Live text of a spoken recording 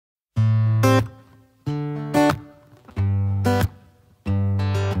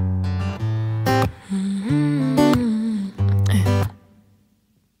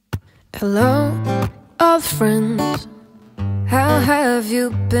Hello, old friends, how have you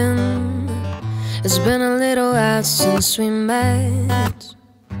been? It's been a little while since we met.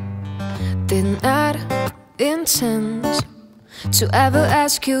 Did not intend to ever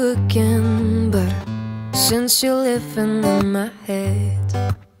ask you again, but since you're living in my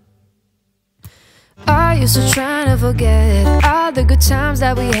head, I used to try to forget all the good times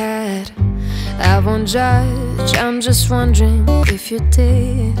that we had. I won't judge, I'm just wondering if you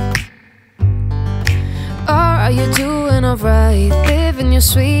did. Or are you doing alright, living your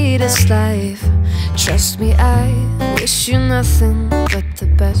sweetest life? Trust me, I wish you nothing but the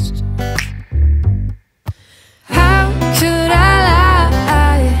best. How could I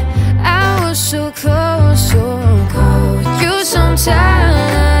lie? I was so close to call you sometime.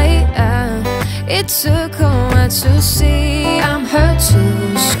 It took a while to see I'm hurt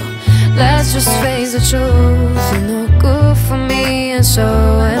too, so let's just face the truth. You're no good for me, and so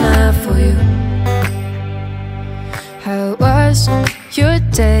am I for you. How was your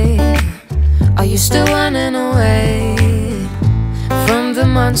day? Are you still running away from the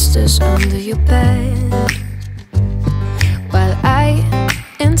monsters under your bed? While I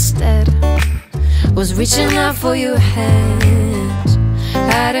instead was reaching out for your hands,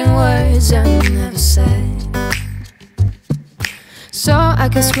 hiding words I never said, so I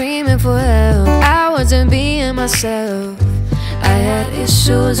kept screaming for help. I wasn't being myself. I had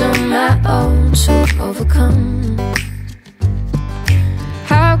issues on my own to overcome.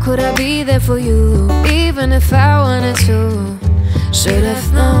 How could I be there for you, even if I wanted to? Should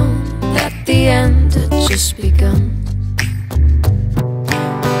have known that the end had just begun.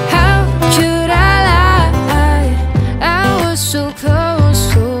 How could I lie? I was so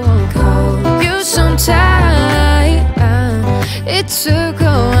close to call you sometime. It took a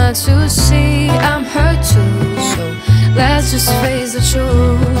while to see I'm hurt too, so let's just face the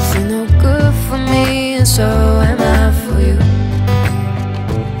truth. You're no good for me, and so am I for you.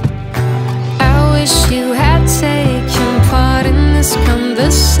 Wish you had taken part in this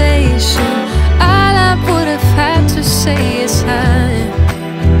conversation. All I would have had to say is hi.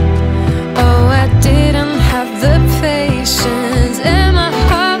 Oh, I didn't have the patience, and my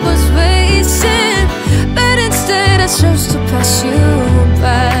heart was racing, but instead I chose to pass you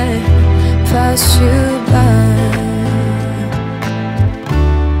by, pass you by.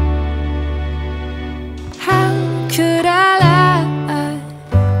 How could I lie?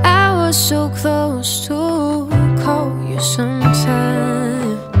 I was so close to call you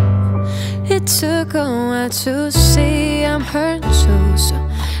sometime. It took a while to see I'm hurt too, so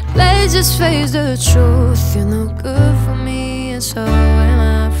let's just face the truth. You're no good for me, and so am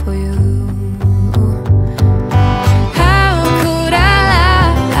I for you. How could I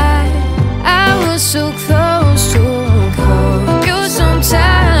lie? I was so close to call you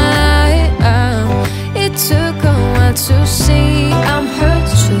sometime. It took a while to see I'm hurt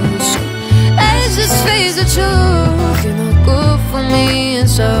too, so let's just face the truth. You're not good for me, and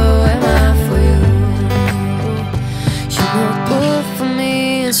so am I for you. You're not good for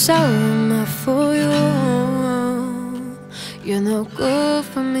me, and so am I for you. You're not good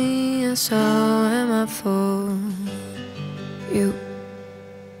for me, and so am I for you.